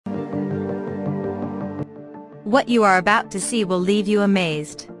What you are about to see will leave you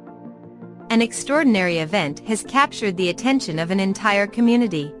amazed. An extraordinary event has captured the attention of an entire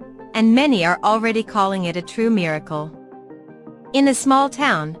community, and many are already calling it a true miracle. In a small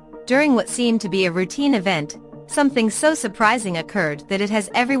town, during what seemed to be a routine event, something so surprising occurred that it has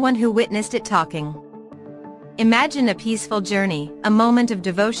everyone who witnessed it talking. Imagine a peaceful journey, a moment of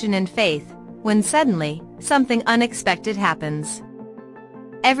devotion and faith, when suddenly, something unexpected happens.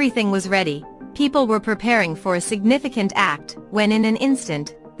 Everything was ready, people were preparing for a significant act, when in an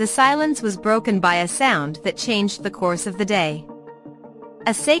instant, the silence was broken by a sound that changed the course of the day.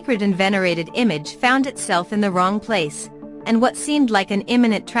 A sacred and venerated image found itself in the wrong place, and what seemed like an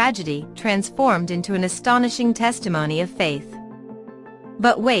imminent tragedy transformed into an astonishing testimony of faith.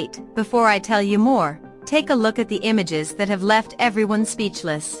 But wait, before I tell you more, take a look at the images that have left everyone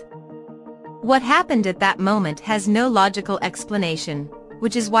speechless. What happened at that moment has no logical explanation,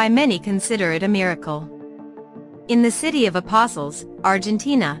 which is why many consider it a miracle. In the city of Apostles,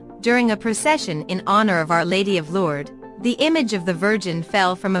 Argentina, during a procession in honor of Our Lady of Lourdes, the image of the Virgin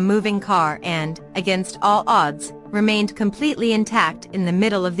fell from a moving car and, against all odds, remained completely intact in the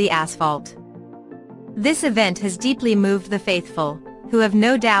middle of the asphalt. This event has deeply moved the faithful, who have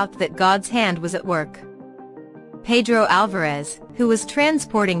no doubt that God's hand was at work. Pedro Alvarez, who was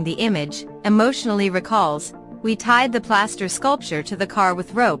transporting the image, emotionally recalls, "We tied the plaster sculpture to the car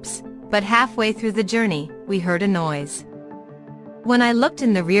with ropes, but halfway through the journey, we heard a noise. When I looked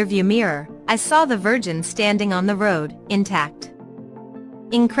in the rearview mirror, I saw the Virgin standing on the road, intact."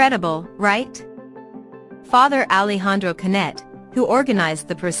 Incredible, right? Father Alejandro Canet, who organized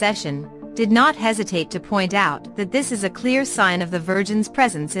the procession, did not hesitate to point out that this is a clear sign of the Virgin's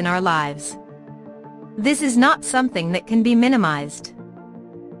presence in our lives. This is not something that can be minimized.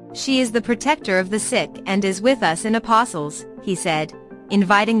 "She is the protector of the sick and is with us in Apostles," he said,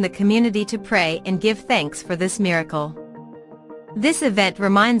 inviting the community to pray and give thanks for this miracle. This event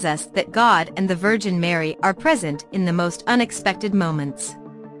reminds us that God and the Virgin Mary are present in the most unexpected moments.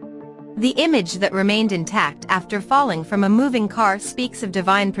 The image that remained intact after falling from a moving car speaks of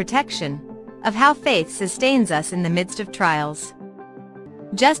divine protection, of how faith sustains us in the midst of trials.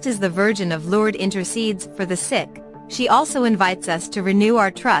 Just as the Virgin of Lourdes intercedes for the sick, she also invites us to renew our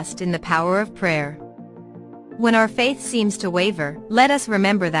trust in the power of prayer. When our faith seems to waver, let us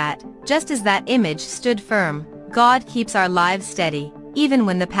remember that, just as that image stood firm, God keeps our lives steady, even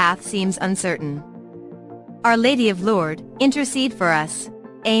when the path seems uncertain. Our Lady of Lourdes, intercede for us.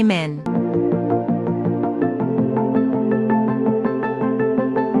 Amen.